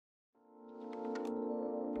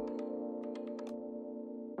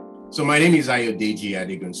So my name is Ayodeji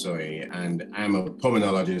Adegunsoye, and I'm a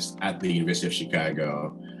pulmonologist at the University of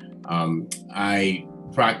Chicago. I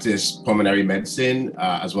practice pulmonary medicine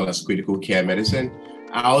as well as critical care medicine.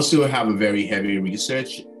 I also have a very heavy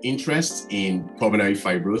research interest in pulmonary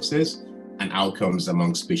fibrosis and outcomes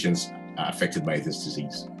amongst patients affected by this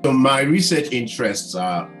disease. So my research interests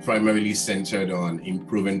are primarily centered on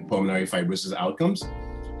improving pulmonary fibrosis outcomes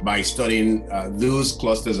by studying those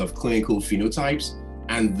clusters of clinical phenotypes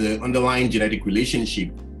and the underlying genetic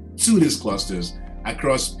relationship to these clusters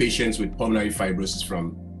across patients with pulmonary fibrosis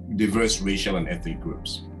from diverse racial and ethnic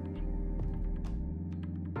groups.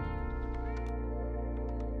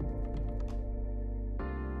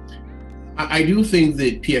 I do think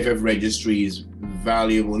the PFF Registry is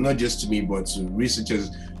valuable, not just to me, but to researchers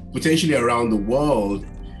potentially around the world,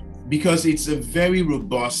 because it's a very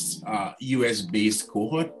robust US-based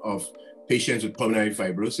cohort of patients with pulmonary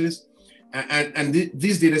fibrosis. And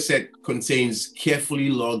this data set contains carefully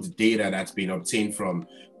logged data that's been obtained from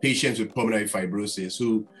patients with pulmonary fibrosis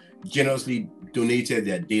who generously donated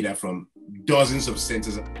their data from dozens of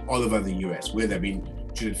centers all over the US where they've been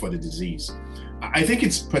treated for the disease. I think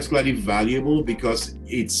it's particularly valuable because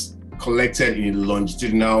it's collected in a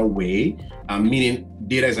longitudinal way, meaning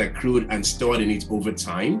data is accrued and stored in it over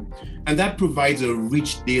time. And that provides a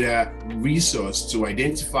rich data resource to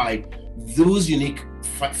identify those unique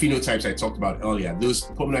phenotypes I talked about earlier, those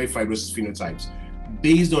pulmonary fibrosis phenotypes,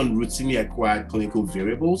 based on routinely acquired clinical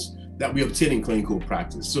variables that we obtain in clinical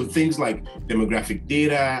practice. So things like demographic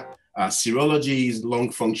data, serologies,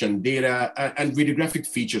 lung function data, and radiographic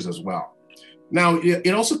features as well. Now,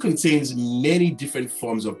 it also contains many different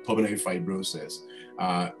forms of pulmonary fibrosis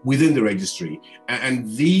within the registry.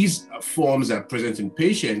 And these forms are present in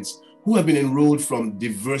patients who have been enrolled from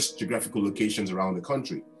diverse geographical locations around the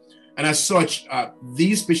country. And as such,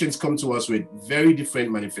 these patients come to us with very different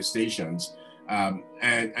manifestations.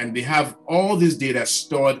 And they have all this data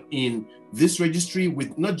stored in this registry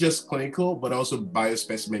with not just clinical, but also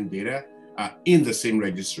biospecimen data in the same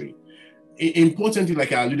registry. Importantly,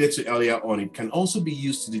 like I alluded to earlier on, it can also be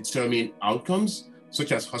used to determine outcomes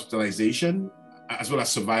such as hospitalization, as well as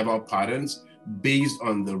survival patterns based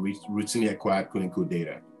on the routinely acquired clinical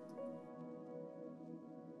data.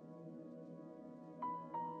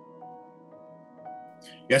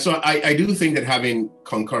 Yeah, so I do think that having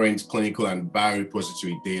concurrent clinical and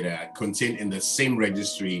biorepository data contained in the same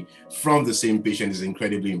registry from the same patient is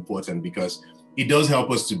incredibly important because it does help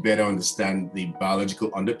us to better understand the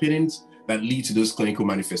biological underpinnings that lead to those clinical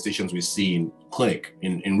manifestations we see in clinic,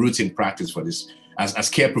 in routine practice for this, as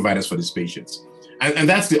care providers for these patients. And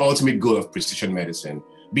that's the ultimate goal of precision medicine,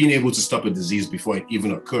 being able to stop a disease before it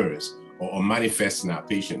even occurs or manifests in our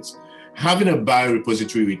patients. Having a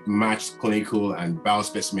biorepository with matched clinical and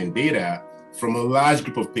biospecimen data from a large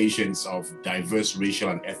group of patients of diverse racial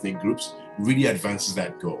and ethnic groups really advances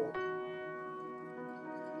that goal.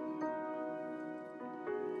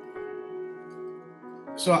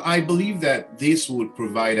 So I believe that this would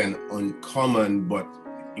provide an uncommon but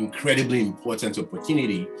incredibly important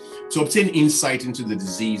opportunity to obtain insight into the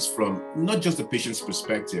disease from not just the patient's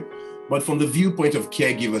perspective, but from the viewpoint of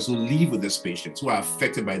caregivers who live with these patients, who are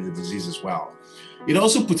affected by the disease as well. It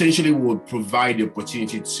also potentially would provide the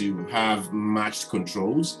opportunity to have matched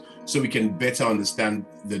controls so we can better understand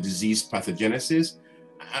the disease pathogenesis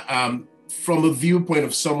from a viewpoint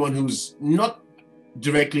of someone who's not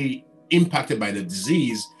directly impacted by the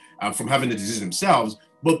disease from having the disease themselves,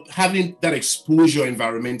 but having that exposure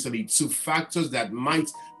environmentally to factors that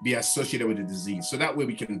might be associated with the disease. So that way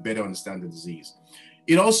we can better understand the disease.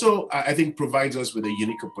 It also, I think, provides us with a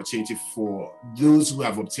unique opportunity for those who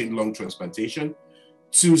have obtained lung transplantation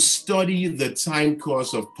to study the time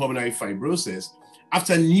course of pulmonary fibrosis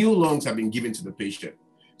after new lungs have been given to the patient.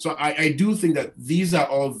 So I do think that these are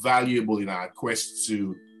all valuable in our quest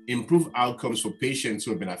to improve outcomes for patients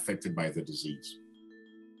who have been affected by the disease.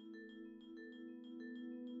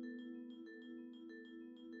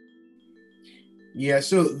 Yeah,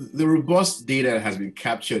 so the robust data has been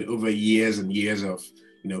captured over years and years of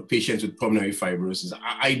patients with pulmonary fibrosis.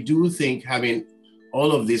 I do think having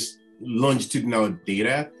all of this longitudinal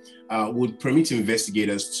data would permit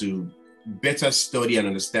investigators to better study and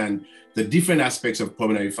understand the different aspects of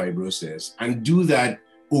pulmonary fibrosis and do that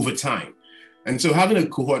over time. And so having a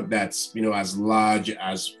cohort that's as large,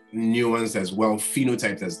 as nuanced, as well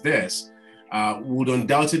phenotyped as this would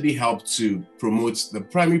undoubtedly help to promote the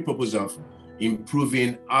primary purpose of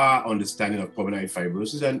improving our understanding of pulmonary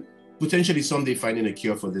fibrosis and potentially someday finding a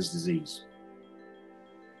cure for this disease.